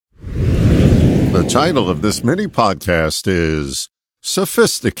The title of this mini podcast is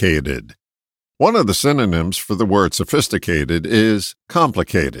Sophisticated. One of the synonyms for the word sophisticated is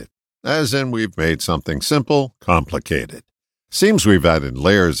complicated, as in we've made something simple complicated. Seems we've added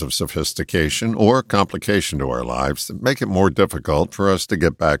layers of sophistication or complication to our lives that make it more difficult for us to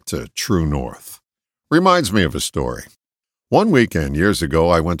get back to true north. Reminds me of a story. One weekend years ago,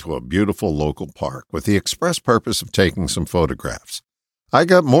 I went to a beautiful local park with the express purpose of taking some photographs. I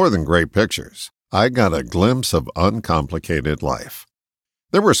got more than great pictures. I got a glimpse of uncomplicated life.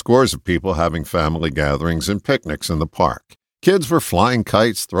 There were scores of people having family gatherings and picnics in the park. Kids were flying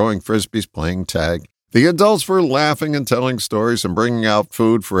kites, throwing frisbees, playing tag. The adults were laughing and telling stories and bringing out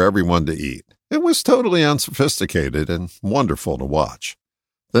food for everyone to eat. It was totally unsophisticated and wonderful to watch.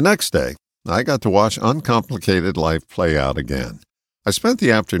 The next day, I got to watch uncomplicated life play out again. I spent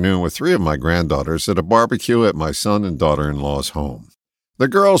the afternoon with 3 of my granddaughters at a barbecue at my son and daughter-in-law's home. The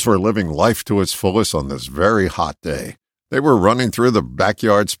girls were living life to its fullest on this very hot day. They were running through the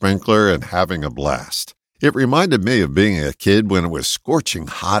backyard sprinkler and having a blast. It reminded me of being a kid when it was scorching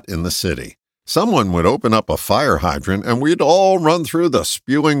hot in the city. Someone would open up a fire hydrant and we'd all run through the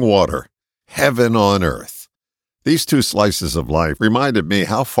spewing water. Heaven on earth. These 2 slices of life reminded me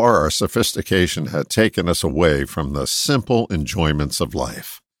how far our sophistication had taken us away from the simple enjoyments of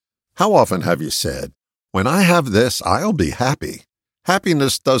life. How often have you said, "When I have this, I'll be happy"?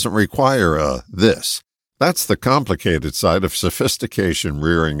 Happiness doesn't require a this. That's the complicated side of sophistication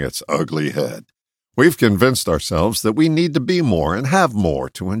rearing its ugly head. We've convinced ourselves that we need to be more and have more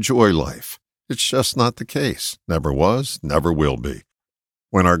to enjoy life. It's just not the case. Never was, never will be.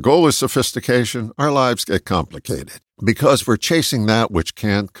 When our goal is sophistication, our lives get complicated because we're chasing that which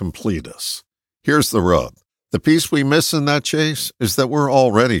can't complete us. Here's the rub. The piece we miss in that chase is that we're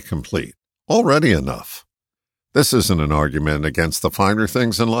already complete, already enough. This isn't an argument against the finer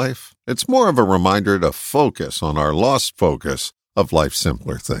things in life. It's more of a reminder to focus on our lost focus of life's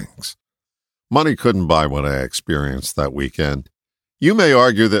simpler things. Money couldn't buy what I experienced that weekend. You may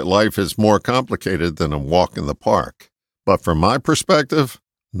argue that life is more complicated than a walk in the park. But from my perspective,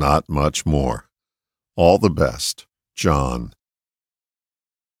 not much more. All the best, John.